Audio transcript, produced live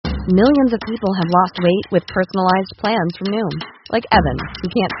Millions of people have lost weight with personalized plans from Noom. Like Evan,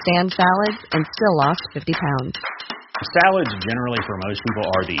 who can't stand salads and still lost 50 pounds. Salads generally for most people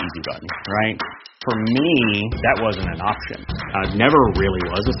are the easy button, right? For me, that wasn't an option. I never really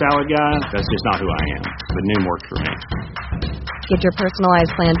was a salad guy. That's just not who I am. But Noom worked for me. Get your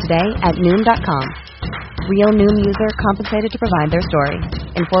personalized plan today at Noom.com. Real Noom user compensated to provide their story.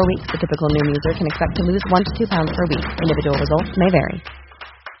 In 4 weeks, the typical Noom user can expect to lose 1 to 2 pounds per week. Individual results may vary.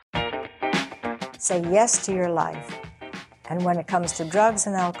 Say yes to your life. And when it comes to drugs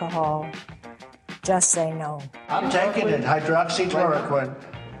and alcohol, just say no. I'm taking it, hydroxychloroquine.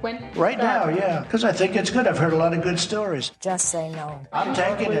 When? Right now, yeah, because I think it's good. I've heard a lot of good stories. Just say no. I'm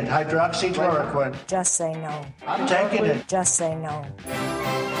taking it, hydroxychloroquine. Just say no. I'm taking it. Just say no.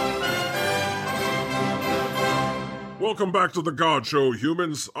 Welcome back to the God Show,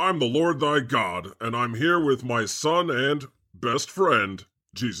 humans. I'm the Lord thy God, and I'm here with my son and best friend,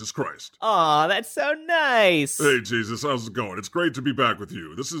 Jesus Christ. Aw, that's so nice. Hey, Jesus, how's it going? It's great to be back with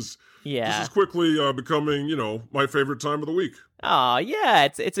you. This is quickly becoming, my favorite time of the week. Aw, yeah,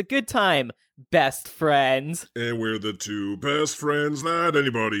 it's a good time, best friends. And we're the two best friends that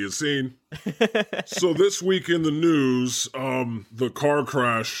anybody has seen. So this week in the news, the car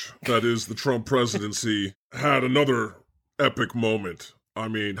crash that is the Trump presidency had another epic moment. I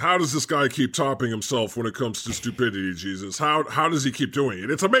mean, how does this guy keep topping himself when it comes to stupidity, Jesus? How does he keep doing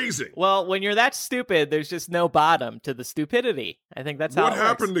it? It's amazing. Well, when you're that stupid, there's just no bottom to the stupidity. I think that's how it works. What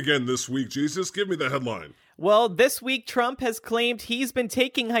happened again this week, Jesus? Give me the headline. Well, this week, Trump has claimed he's been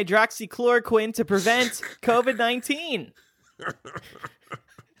taking hydroxychloroquine to prevent COVID-19.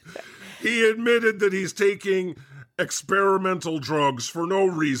 He admitted that he's taking experimental drugs for no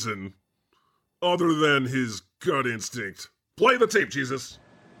reason other than his gut instinct. Play the tape, Jesus.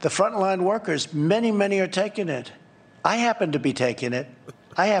 The frontline workers, many are taking it. I happen to be taking it.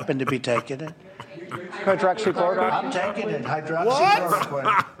 Hydroxychloroquine? I'm taking it,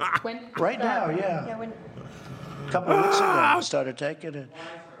 hydroxychloroquine. When? Right now, yeah. A couple of weeks ago, I started taking it.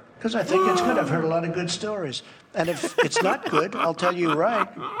 Because I think it's good. I've heard a lot of good stories. And if it's not good, I'll tell you right.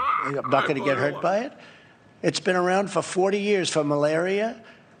 I'm not going to get hurt by it. It's been around for 40 years for malaria,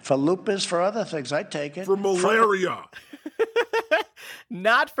 for lupus, for other things. I take it. For malaria.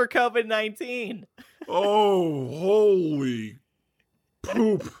 Not for COVID-19. Oh, holy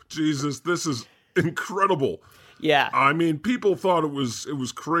poop, Jesus. This is incredible. Yeah. I mean, people thought it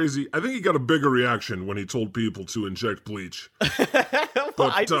was crazy. I think he got a bigger reaction when he told people to inject bleach.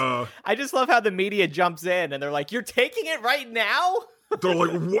 Well, I just love how the media jumps in and they're like, "You're taking it right now?" They're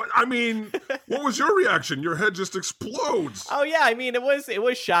like, "What?" I mean, what was your reaction? Your head just explodes. Oh yeah, I mean, it was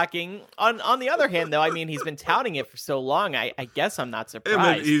shocking. On the other hand, though, I mean, he's been touting it for so long. I guess I'm not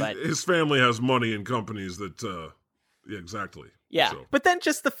surprised. And but his family has money in companies that, yeah, exactly. Yeah, so. But then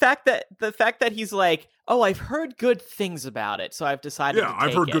just the fact that he's like, "Oh, I've heard good things about it, so I've decided." Yeah,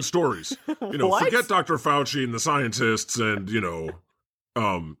 I've heard good stories. Forget Dr. Fauci and the scientists and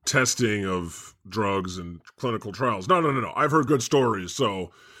testing of drugs and clinical trials. No. I've heard good stories.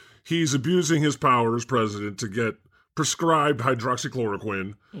 So he's abusing his power as president to get prescribed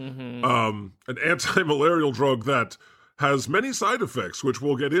hydroxychloroquine, an anti-malarial drug that has many side effects, which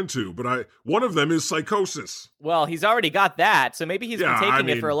we'll get into. But one of them is psychosis. Well, he's already got that, so maybe he's been taking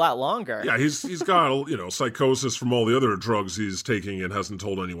it for a lot longer. Yeah, he's got psychosis from all the other drugs he's taking and hasn't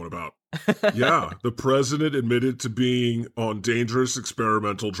told anyone about. Yeah, the president admitted to being on dangerous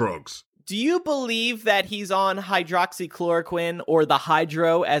experimental drugs. Do you believe that he's on hydroxychloroquine, or the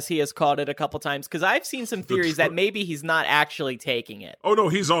hydro, as he has called it a couple times? Because I've seen some theories that maybe he's not actually taking it. Oh, no,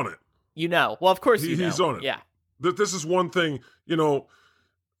 he's on it. Well, of course he's on it. Yeah. This is one thing,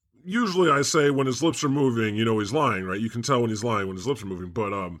 usually I say when his lips are moving, he's lying, right? You can tell when he's lying when his lips are moving.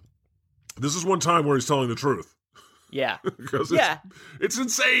 But this is one time where he's telling the truth. Yeah. Because it's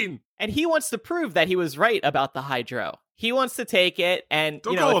insane. And he wants to prove that he was right about the hydro. He wants to take it and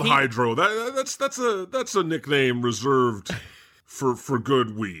don't call it hydro. That's a nickname reserved for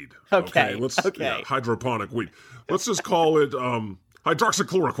good weed. Okay. Yeah, hydroponic weed. Let's just call it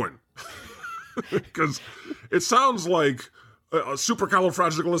hydroxychloroquine. Because it sounds like a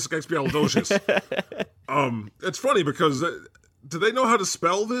supercalifragilisticexpialidocious. It's funny because do they know how to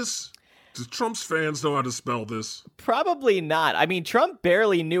spell this? Do Trump's fans know how to spell this? Probably not. I mean, Trump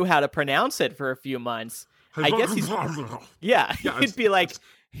barely knew how to pronounce it for a few months. I guess he'd be like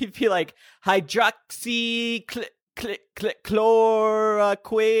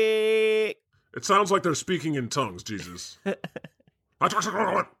hydroxychloroquine. It sounds like they're speaking in tongues, Jesus. Wow.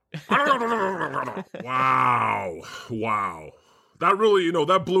 That really,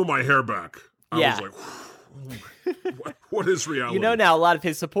 that blew my hair back. I was like, What is reality? Now a lot of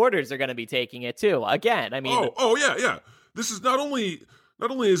his supporters are going to be taking it too. Again, I mean, yeah. This is not only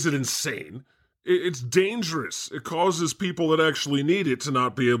is it insane, it's dangerous. It causes people that actually need it to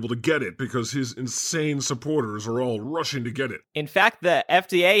not be able to get it because his insane supporters are all rushing to get it. In fact, the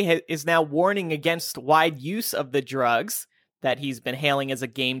FDA is now warning against wide use of the drugs that he's been hailing as a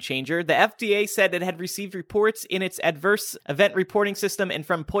game changer. The FDA said it had received reports in its adverse event reporting system and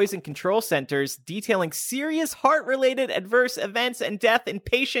from poison control centers detailing serious heart-related adverse events and death in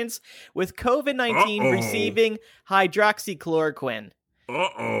patients with COVID-19 receiving hydroxychloroquine.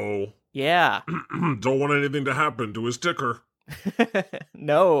 Uh-oh. Yeah. Don't want anything to happen to his ticker.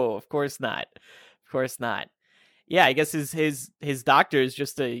 No, of course not. Of course not. Yeah, I guess his doctor is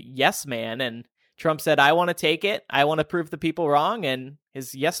just a yes man, and Trump said, I want to take it. I want to prove the people wrong. And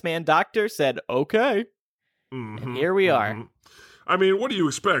his yes man doctor said, okay. And here we are. I mean, what do you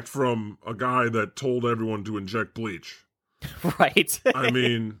expect from a guy that told everyone to inject bleach? Right. I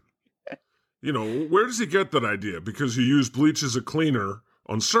mean, where does he get that idea? Because you use bleach as a cleaner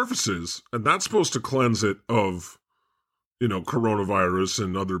on surfaces, and that's supposed to cleanse it of, coronavirus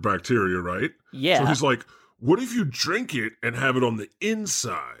and other bacteria, right? Yeah. So he's like, what if you drink it and have it on the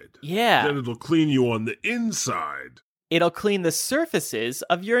inside? Yeah. Then it'll clean you on the inside. It'll clean the surfaces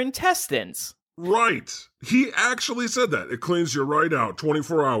of your intestines. Right. He actually said that. It cleans you right out.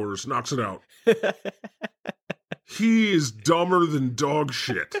 24 hours, knocks it out. He is dumber than dog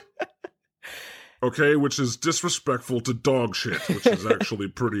shit. Okay, which is disrespectful to dog shit, which is actually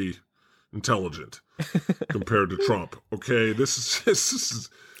pretty intelligent compared to Trump. Okay, this is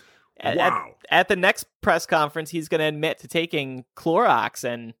wow. At the next press conference, he's going to admit to taking Clorox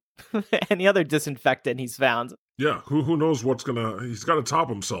and any other disinfectant he's found. Yeah, who knows he's got to top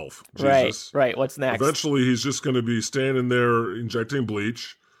himself. Jesus. Right. What's next? Eventually, he's just going to be standing there injecting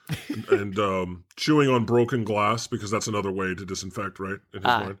bleach and chewing on broken glass, because that's another way to disinfect, right? In his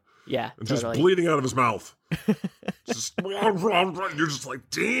mind. Yeah, and totally. Just bleeding out of his mouth. You're just like,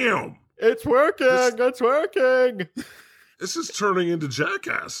 damn. It's working. It's working. This is turning into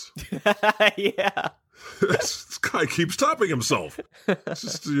Jackass. Yeah. This guy keeps topping himself. It's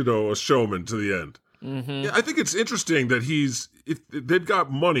just, a showman to the end. Mm-hmm. Yeah, I think it's interesting that they've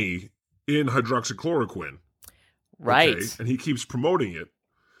got money in hydroxychloroquine. Right. Okay, and he keeps promoting it.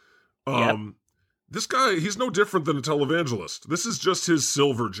 Yep. This guy, he's no different than a televangelist. This is just his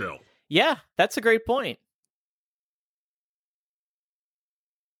silver gel. Yeah, that's a great point.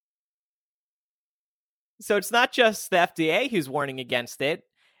 So it's not just the FDA who's warning against it.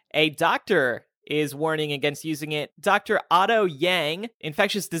 A doctor is warning against using it. Dr. Otto Yang,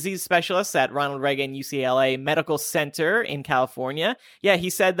 infectious disease specialist at Ronald Reagan UCLA Medical Center in California. Yeah, he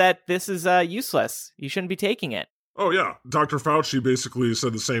said that this is useless. You shouldn't be taking it. Oh, yeah. Dr. Fauci basically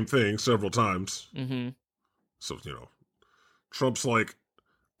said the same thing several times. Mm-hmm. So, Trump's like,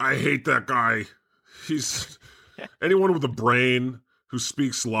 I hate that guy. He's anyone with a brain who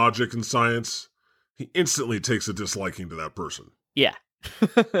speaks logic and science, he instantly takes a disliking to that person. Yeah.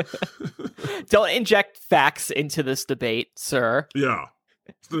 Don't inject facts into this debate, sir. Yeah.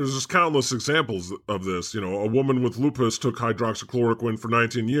 There's just countless examples of this. A woman with lupus took hydroxychloroquine for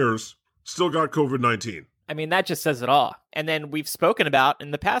 19 years, still got COVID-19. I mean, that just says it all. And then we've spoken about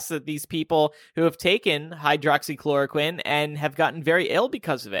in the past that these people who have taken hydroxychloroquine and have gotten very ill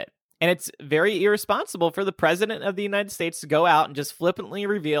because of it. And it's very irresponsible for the president of the United States to go out and just flippantly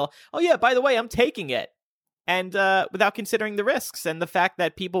reveal, oh yeah, by the way, I'm taking it. And without considering the risks and the fact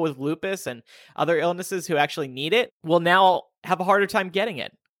that people with lupus and other illnesses who actually need it will now have a harder time getting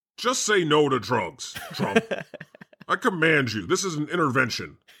it. Just say no to drugs, Trump. I command you. This is an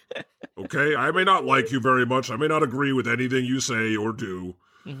intervention. Okay? I may not like you very much. I may not agree with anything you say or do.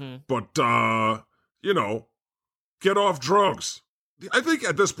 Mm-hmm. But, get off drugs. I think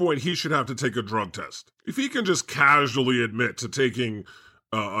at this point he should have to take a drug test. If he can just casually admit to taking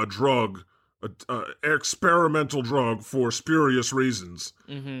a drug, an experimental drug for spurious reasons,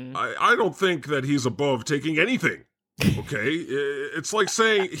 mm-hmm. I don't think that he's above taking anything. Okay? It's like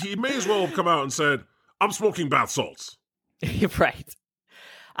saying he may as well have come out and said, I'm smoking bath salts. Right.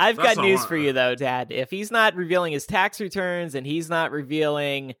 I've got news for you, though, Dad. If he's not revealing his tax returns and he's not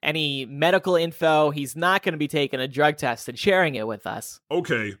revealing any medical info, he's not going to be taking a drug test and sharing it with us.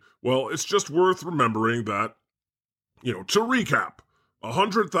 Okay, well, it's just worth remembering that, to recap,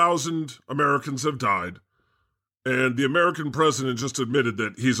 100,000 Americans have died, and the American president just admitted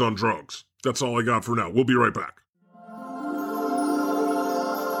that he's on drugs. That's all I got for now. We'll be right back.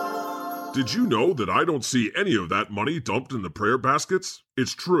 Did you know that I don't see any of that money dumped in the prayer baskets?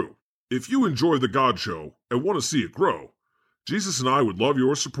 It's true. If you enjoy The God Show and want to see it grow, Jesus and I would love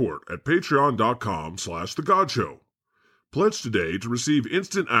your support at patreon.com/thegodshow. Pledge today to receive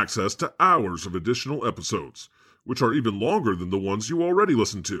instant access to hours of additional episodes, which are even longer than the ones you already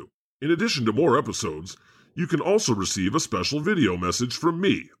listen to. In addition to more episodes, you can also receive a special video message from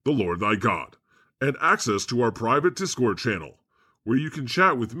me, the Lord thy God, and access to our private Discord channel, where you can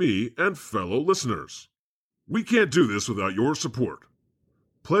chat with me and fellow listeners. We can't do this without your support.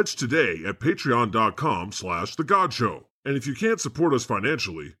 Pledge today at patreon.com/thegodshow. And if you can't support us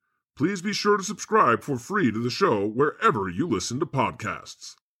financially, please be sure to subscribe for free to the show wherever you listen to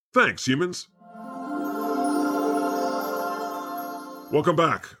podcasts. Thanks, humans. Welcome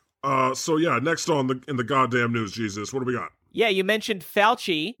back. Next in the goddamn news, Jesus, what do we got? Yeah, you mentioned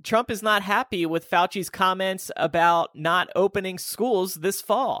Fauci. Trump is not happy with Fauci's comments about not opening schools this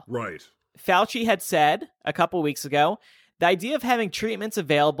fall. Right. Fauci had said a couple weeks ago, the idea of having treatments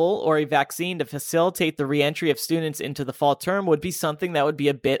available or a vaccine to facilitate the reentry of students into the fall term would be something that would be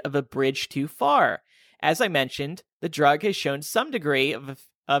a bit of a bridge too far. As I mentioned, the drug has shown some degree of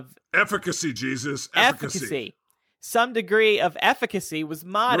efficacy, Jesus. Efficacy. Some degree of efficacy was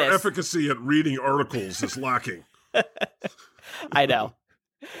modest. Your efficacy at reading articles is lacking. I know.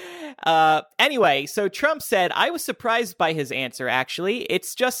 Anyway, so Trump said, I was surprised by his answer, actually.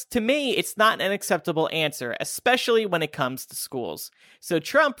 It's just, to me, it's not an acceptable answer, especially when it comes to schools. So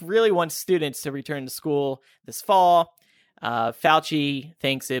Trump really wants students to return to school this fall. Fauci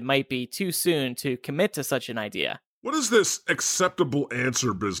thinks it might be too soon to commit to such an idea. What is this acceptable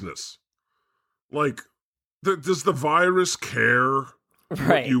answer business? Like, does the virus care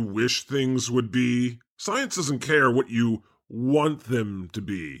what you wish things would be? Science doesn't care what you want them to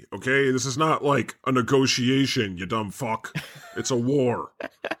be, okay? This is not like a negotiation, you dumb fuck. It's a war.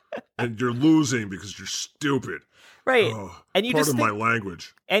 And you're losing because you're stupid. Right. And you pardon my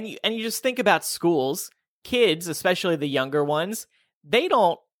language. And you just think about schools. Kids, especially the younger ones, they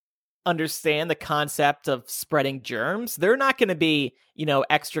don't understand the concept of spreading germs. They're not going to be,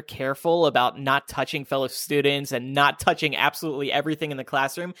 extra careful about not touching fellow students and not touching absolutely everything in the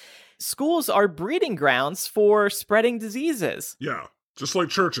classroom. Schools are breeding grounds for spreading diseases. Yeah, just like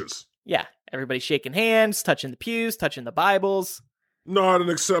churches. Yeah, everybody shaking hands, touching the pews, touching the Bibles. Not an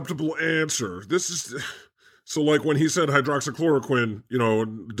acceptable answer. This is... So, like, when he said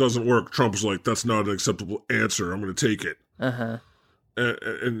hydroxychloroquine, doesn't work, Trump was like, that's not an acceptable answer. I'm going to take it. Uh-huh.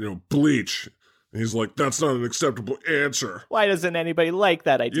 And bleach. And he's like, that's not an acceptable answer. Why doesn't anybody like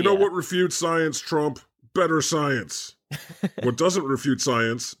that idea? You know what refutes science, Trump? Better science. What doesn't refute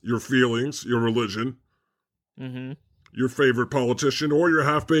science? Your feelings, your religion, your favorite politician, or your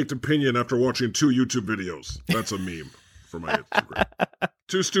half-baked opinion after watching 2 YouTube videos. That's a meme for my Instagram.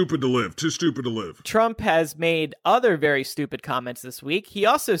 Too stupid to live. Too stupid to live. Trump has made other very stupid comments this week. He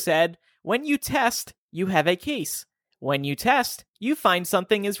also said, when you test, you have a case. When you test, you find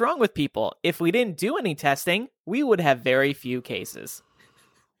something is wrong with people. If we didn't do any testing, we would have very few cases.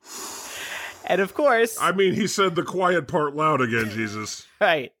 And of course... I mean, he said the quiet part loud again, Jesus.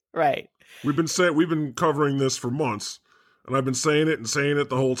 Right. We've been covering this for months, and I've been saying it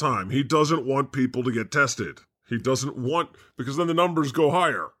the whole time. He doesn't want people to get tested. He doesn't want, because then the numbers go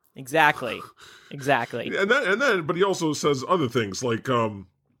higher. Exactly. And then, but he also says other things, like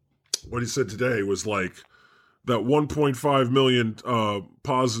what he said today was like that 1.5 million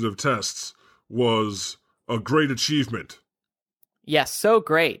positive tests was a great achievement. Yes, so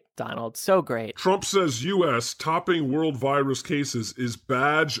great, Donald, so great. Trump says U.S. topping world virus cases is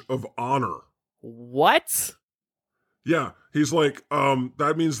badge of honor. What? Yeah, he's like,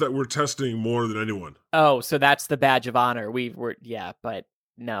 that means that we're testing more than anyone. Oh, so that's the badge of honor. But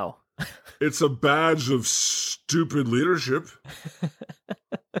no. It's a badge of stupid leadership.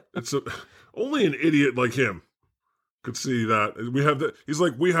 Only an idiot like him could see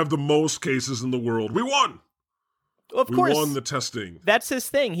that. We have the most cases in the world. We won. Of course. We won the testing. That's his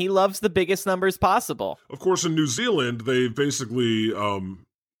thing. He loves the biggest numbers possible. Of course, in New Zealand, they basically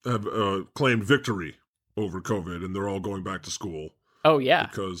have claimed victory over COVID, and they're all going back to school. Oh, yeah.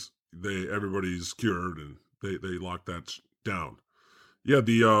 Because everybody's cured, and they locked that down. Yeah,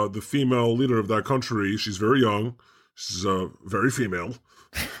 the female leader of that country, she's very young. She's very female.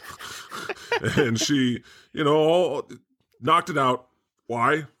 And she, knocked it out.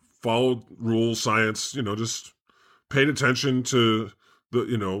 Why? Followed rules, science, just paid attention to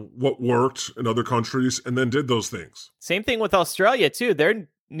what worked in other countries, and then did those things. Same thing with Australia, too. Their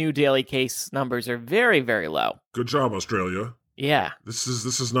new daily case numbers are very, very low. Good job, Australia. Yeah. This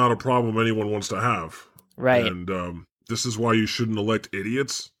is not a problem anyone wants to have. Right. And this is why you shouldn't elect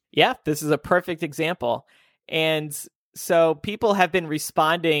idiots. Yeah, this is a perfect example. And So people have been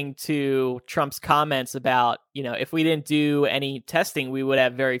responding to Trump's comments about, if we didn't do any testing, we would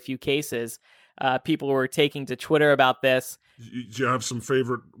have very few cases. People were taking to Twitter about this. Do you have some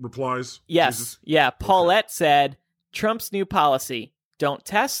favorite replies? Yes. Jesus? Yeah. Paulette said, Trump's new policy, don't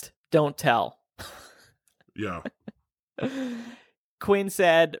test, don't tell. Yeah. Quinn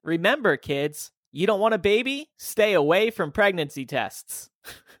said, remember, kids, you don't want a baby? Stay away from pregnancy tests.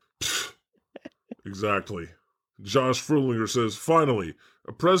 Exactly. Josh Frulinger says, finally,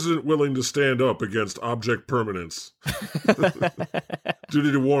 a president willing to stand up against object permanence.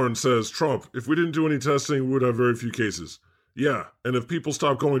 Judy DeWarren says, Trump, if we didn't do any testing, we would have very few cases. Yeah, and if people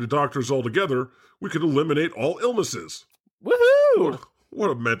stop going to doctors altogether, we could eliminate all illnesses. Woohoo!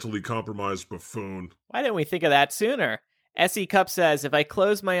 What a mentally compromised buffoon. Why didn't we think of that sooner? S.E. Cup says, if I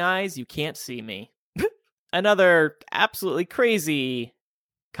close my eyes, you can't see me. Another absolutely crazy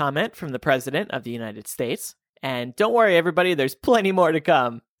comment from the President of the United States. And don't worry, everybody, there's plenty more to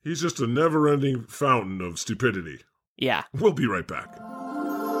come. He's just a never-ending fountain of stupidity. Yeah. We'll be right back.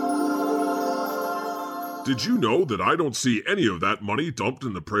 Did you know that I don't see any of that money dumped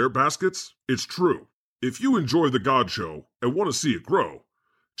in the prayer baskets? It's true. If you enjoy The God Show and want to see it grow,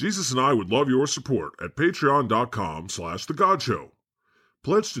 Jesus and I would love your support at patreon.com/thegodshow.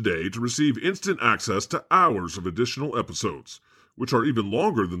 Pledge today to receive instant access to hours of additional episodes, which are even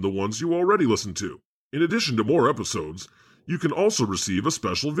longer than the ones you already listen to. In addition to more episodes, you can also receive a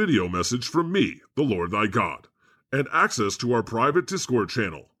special video message from me, the Lord thy God, and access to our private Discord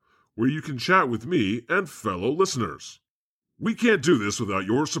channel, where you can chat with me and fellow listeners. We can't do this without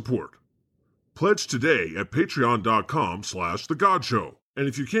your support. Pledge today at patreon.com/thegodshow. And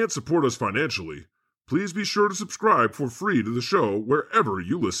if you can't support us financially, please be sure to subscribe for free to the show wherever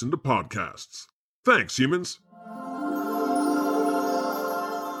you listen to podcasts. Thanks, humans.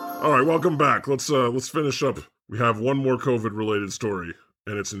 All right, welcome back. Let's finish up. We have one more COVID-related story,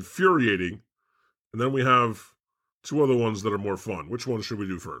 and it's infuriating. And then we have two other ones that are more fun. Which one should we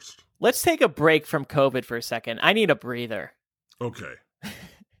do first? Let's take a break from COVID for a second. I need a breather. Okay.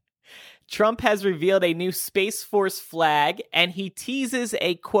 Trump has revealed a new Space Force flag, and he teases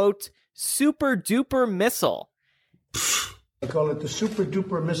a, quote, super-duper missile. They call it the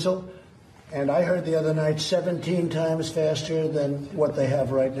super-duper missile. And I heard the other night 17 times faster than what they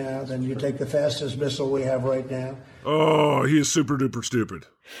have right now. Then you take the fastest missile we have right now. Oh, he is super-duper stupid.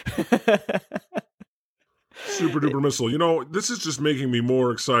 Super-duper missile. You know, this is just making me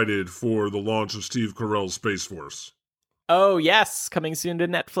more excited for the launch of Steve Carell's Space Force. Oh, yes, coming soon to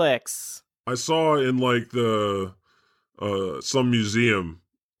Netflix. I saw in, like, the some museum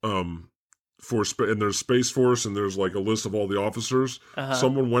and there's Space Force, and there's like a list of all the officers. Uh-huh.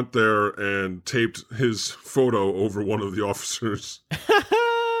 Someone went there and taped his photo over one of the officers.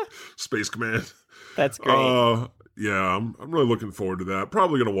 Space Command. That's great. Yeah, I'm really looking forward to that.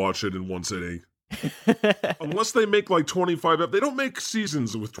 Probably gonna watch it in one sitting. Unless they make like 25. They don't make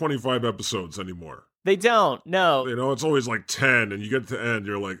seasons with 25 episodes anymore. They don't. No. You know, it's always like 10, and you get to the end,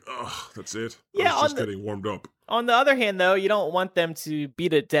 you're like, oh, that's it. Yeah, I was just getting warmed up. On the other hand, though, you don't want them to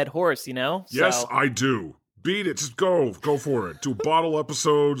beat a dead horse, you know? Yes, I do. Beat it. Just go for it. Do bottle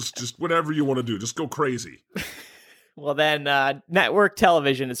episodes. Just whatever you want to do. Just go crazy. Well, then network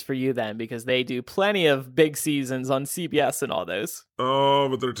television is for you then, because they do plenty of big seasons on CBS and all those. Oh,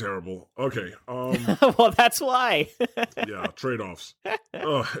 but they're terrible. Okay. Well, that's why. Yeah, trade-offs.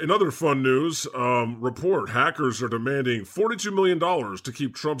 In other fun news, report hackers are demanding $42 million to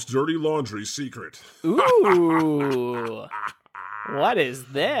keep Trump's dirty laundry secret. Ooh. What is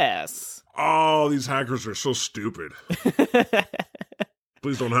this? Oh, these hackers are so stupid.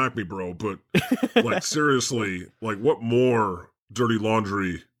 Please don't hack me, bro, but, like, seriously, like, what more dirty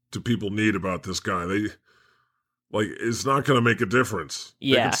laundry do people need about this guy? It's not going to make a difference.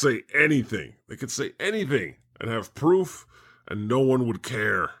 Yeah. They could say anything. They could say anything and have proof, and no one would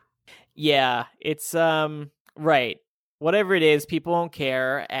care. Yeah, it's, right. Whatever it is, people won't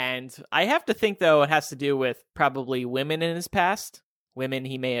care, and I have to think, though, it has to do with probably women in his past. Women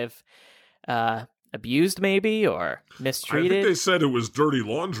he may have, abused, maybe, or mistreated. I think they said it was dirty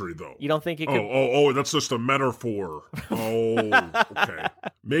laundry, though. You don't think it could... Oh, that's just a metaphor. Oh, okay.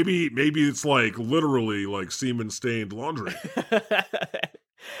 Maybe it's like literally like semen-stained laundry.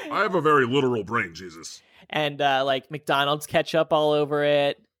 I have a very literal brain, Jesus. And like McDonald's ketchup all over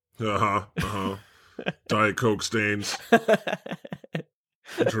it. Uh-huh. Diet Coke stains.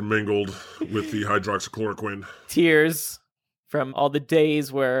 Intermingled with the hydroxychloroquine. Tears from all the days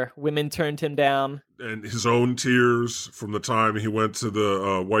where women turned him down. And his own tears from the time he went to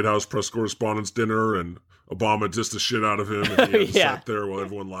the White House press correspondence dinner and Obama dissed the shit out of him and he sat there while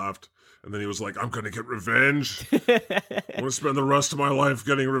everyone laughed. And then he was like, I'm going to get revenge. I want to spend the rest of my life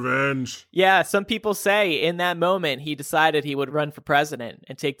getting revenge. Yeah, some people say in that moment he decided he would run for president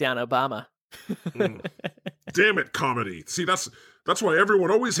and take down Obama. Damn it, comedy. See, that's why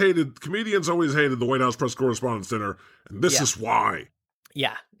comedians always hated the White House Press Correspondents' Dinner, and this is why.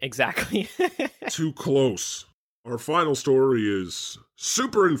 Yeah, exactly. Too close. Our final story is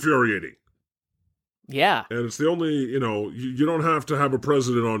super infuriating. Yeah. And it's the only, you don't have to have a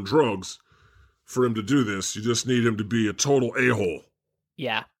president on drugs for him to do this. You just need him to be a total a-hole.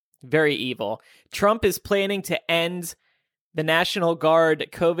 Yeah, very evil. Trump is planning to end the National Guard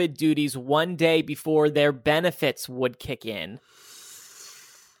COVID duties one day before their benefits would kick in.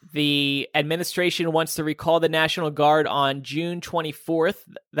 The administration wants to recall the National Guard on June 24th.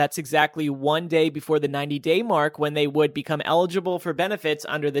 That's exactly one day before the 90-day mark when they would become eligible for benefits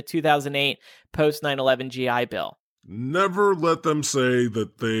under the 2008 post 9/11 GI Bill. Never let them say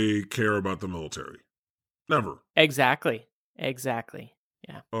that they care about the military. Never. Exactly.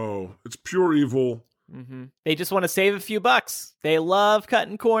 Yeah. Oh, it's pure evil. Mm-hmm. They just want to save a few bucks. They love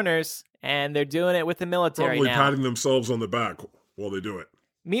cutting corners, and they're doing it with the military Probably now. patting themselves on the back while they do it.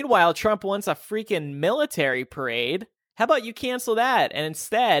 Meanwhile, Trump wants a freaking military parade. How about you cancel that and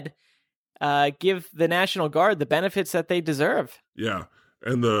instead give the National Guard the benefits that they deserve? Yeah,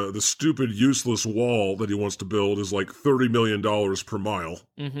 and the stupid, useless wall that he wants to build is like $30 million per mile,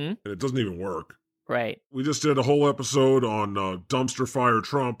 and it doesn't even work. Right. We just did a whole episode on Dumpster Fire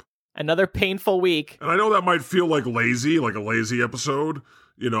Trump. Another painful week. And I know that might feel like a lazy episode,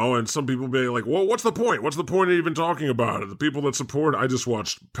 and some people may be like, well, what's the point? What's the point of even talking about it? The people that support, I just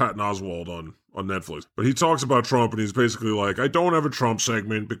watched Patton Oswalt on Netflix. But he talks about Trump, and he's basically like, I don't have a Trump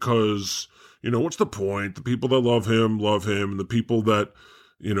segment because, what's the point? The people that love him, and the people that,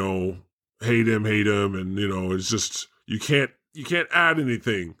 hate him, and, it's just, you can't add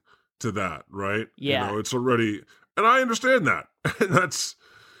anything to that, right? Yeah. It's already, and I understand that.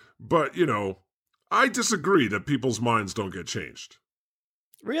 But, I disagree that people's minds don't get changed.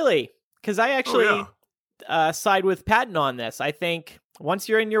 Really? Because I actually side with Patton on this. I think once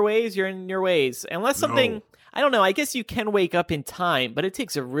you're in your ways, you're in your ways. Unless something, I don't know, I guess you can wake up in time, but it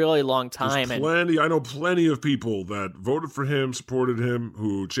takes a really long time. I know plenty of people that voted for him, supported him,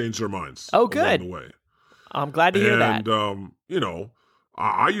 who changed their minds. Oh, good. Along the way. I'm glad to hear that. And,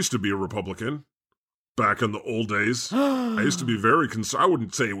 I used to be a Republican. Back in the old days, I used to be very I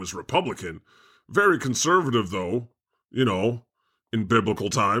wouldn't say it was Republican, very conservative though, in biblical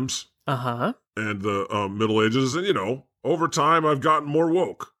times. Uh-huh. And the Middle Ages, and over time I've gotten more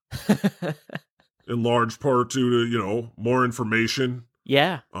woke. In large part due to, more information.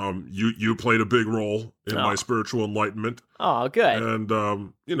 Yeah. You played a big role in my spiritual enlightenment. Oh, good. And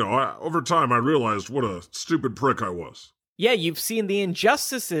over time I realized what a stupid prick I was. Yeah, you've seen the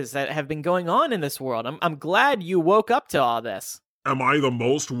injustices that have been going on in this world. I'm glad you woke up to all this. Am I the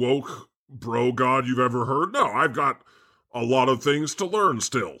most woke bro god you've ever heard? No, I've got a lot of things to learn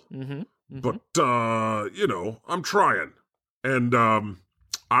still. But, I'm trying. And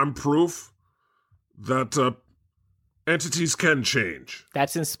I'm proof that entities can change.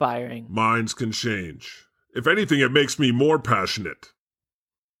 That's inspiring. Minds can change. If anything, it makes me more passionate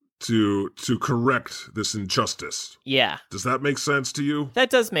to correct this injustice. Yeah. Does that make sense to you? That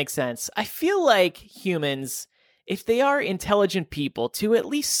does make sense. I feel like humans, if they are intelligent people to at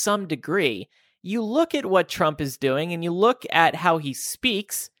least some degree, you look at what Trump is doing and you look at how he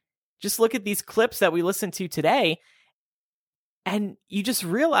speaks, just look at these clips that we listened to today, and you just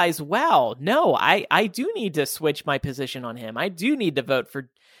realize, wow, no, I do need to switch my position on him. I do need to vote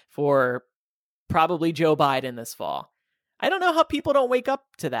for probably Joe Biden this fall. I don't know how people don't wake up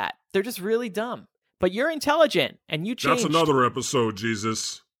to that. They're just really dumb. But you're intelligent, and you changed. That's another episode,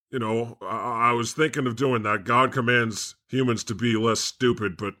 Jesus. I was thinking of doing that. God commands humans to be less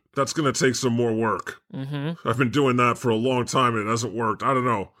stupid, but that's going to take some more work. I've been doing that for a long time, and it hasn't worked. I don't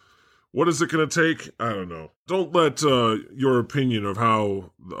know. What is it going to take? I don't know. Don't let your opinion of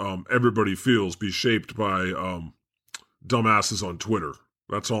how everybody feels be shaped by dumbasses on Twitter.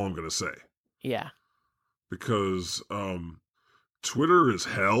 That's all I'm going to say. Yeah. Because Twitter is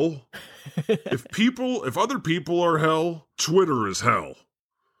hell. If other people are hell, Twitter is hell.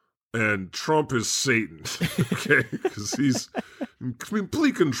 And Trump is Satan. Okay? Because he's in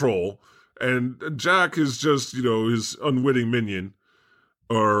complete control. And Jack is just, his unwitting minion.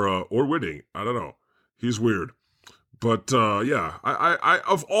 Or witting. I don't know. He's weird. But, I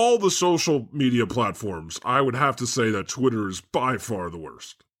of all the social media platforms, I would have to say that Twitter is by far the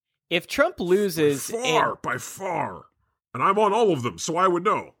worst. If Trump loses... By far. And I'm on all of them, so I would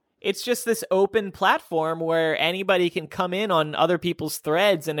know. It's just this open platform where anybody can come in on other people's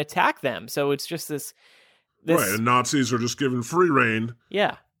threads and attack them. So it's just this right, and Nazis are just given free reign.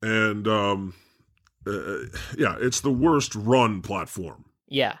 Yeah. And, it's the worst run platform.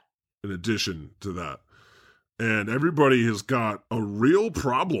 Yeah. In addition to that. And everybody has got a real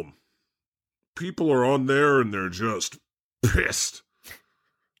problem. People are on there and they're just pissed.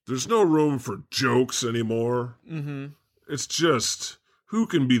 There's no room for jokes anymore. Mm-hmm. It's just, who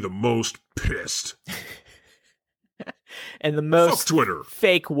can be the most pissed? And the most Fuck Twitter.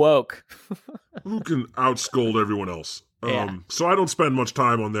 Fake woke. Who can outscold everyone else? Yeah. So I don't spend much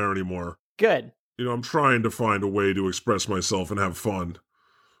time on there anymore. Good. I'm trying to find a way to express myself and have fun.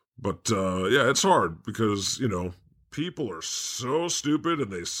 But, it's hard because, people are so stupid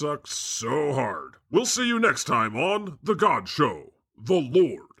and they suck so hard. We'll see you next time on The God Show. The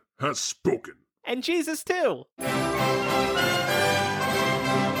Lord has spoken. And Jesus too.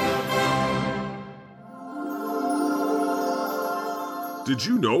 Did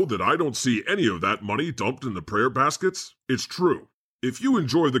you know that I don't see any of that money dumped in the prayer baskets? It's true. If you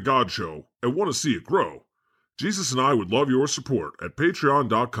enjoy The God Show and want to see it grow, Jesus and I would love your support at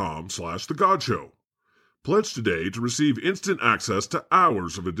patreon.com/thegodshow. Pledge today to receive instant access to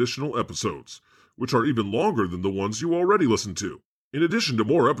hours of additional episodes, which are even longer than the ones you already listen to. In addition to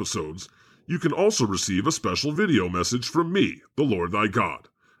more episodes, you can also receive a special video message from me, the Lord thy God,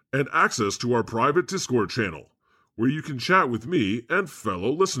 and access to our private Discord channel, where you can chat with me and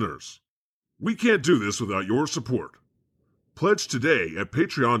fellow listeners. We can't do this without your support. Pledge today at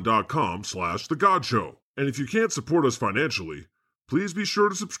patreon.com/thegodshow. And if you can't support us financially, please be sure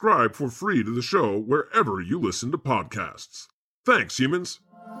to subscribe for free to the show wherever you listen to podcasts. Thanks, humans.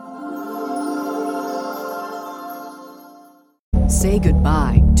 Say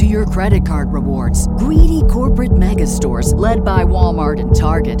goodbye to your credit card rewards. Greedy corporate mega stores, led by Walmart and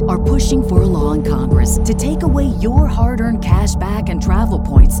Target, are pushing for a law in Congress to take away your hard-earned cash back and travel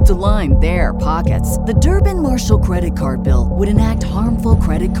points to line their pockets. The Durbin-Marshall credit card bill would enact harmful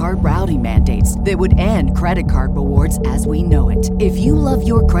credit card routing mandates that would end credit card rewards as we know it. If you love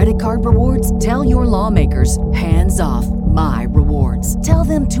your credit card rewards, tell your lawmakers, hands off my rewards. Tell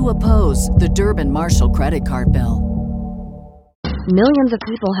them to oppose the Durbin-Marshall credit card bill. Millions of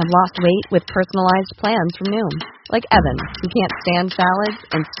people have lost weight with personalized plans from Noom. Like Evan, who can't stand salads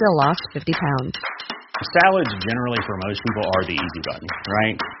and still lost 50 pounds. Salads generally for most people are the easy button,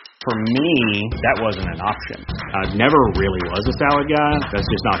 right? For me, that wasn't an option. I never really was a salad guy. That's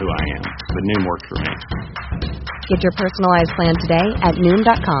just not who I am. But Noom worked for me. Get your personalized plan today at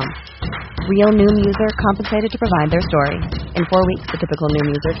Noom.com. Real Noom user compensated to provide their story. In 4 weeks, the typical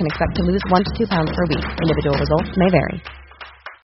Noom user can expect to lose 1 to 2 pounds per week. Individual results may vary.